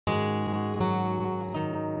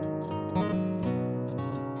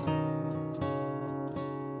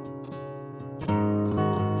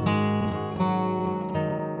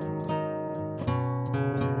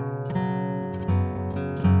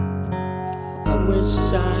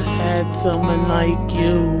wish I had someone like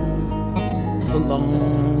you a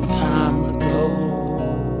long time ago.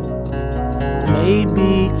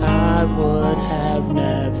 Maybe I would have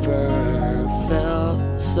never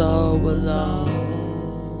felt so alone.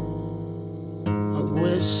 I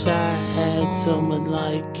wish I had someone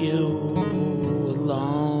like you a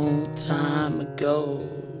long time ago.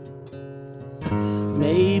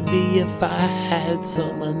 Maybe if I had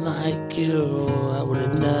someone like you, I would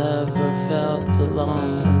have never felt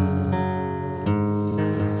alone.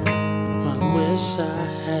 I wish I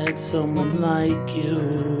had someone like you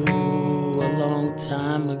a long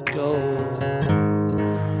time ago.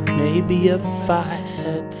 Maybe if I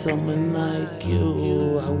had someone like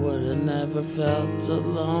you, I would have never felt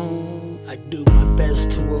alone. I do my best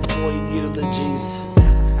to avoid eulogies,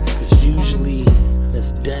 'cause usually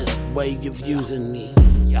that's death's way of using me.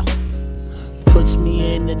 Puts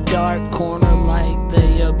me in the dark corner like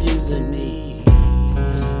they abusing me.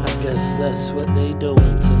 I guess that's what they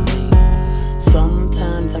doing to me.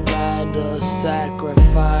 Sometimes I gotta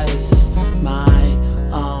sacrifice my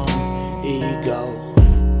own ego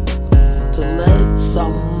to let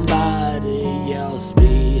somebody else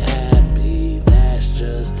be happy. That's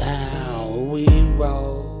just how we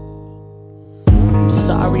roll. I'm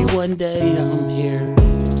sorry one day I'm here,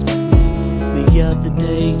 the other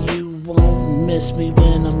day you won't miss me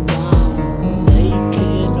when I'm gone. They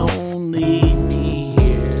can only be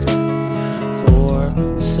here for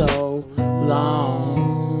so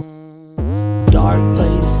long. Dark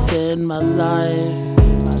place in my life,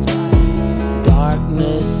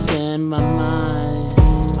 darkness in my mind.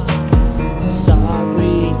 I'm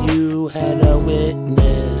sorry you had to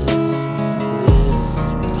witness this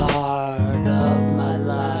part of my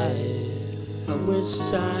life. I wish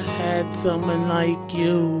I had someone like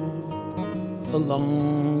you a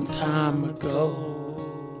long time ago.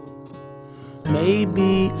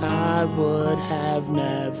 Maybe I would have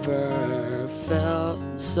never felt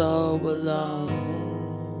so alone.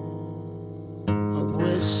 I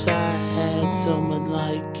wish I had someone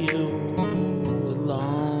like you a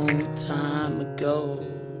long time ago.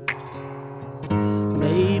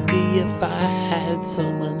 Maybe if I had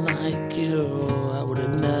someone like you, I would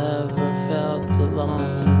have never felt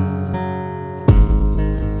alone.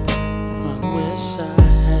 I wish I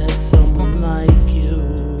had someone like you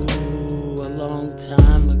a long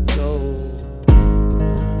time ago.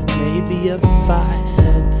 Maybe if I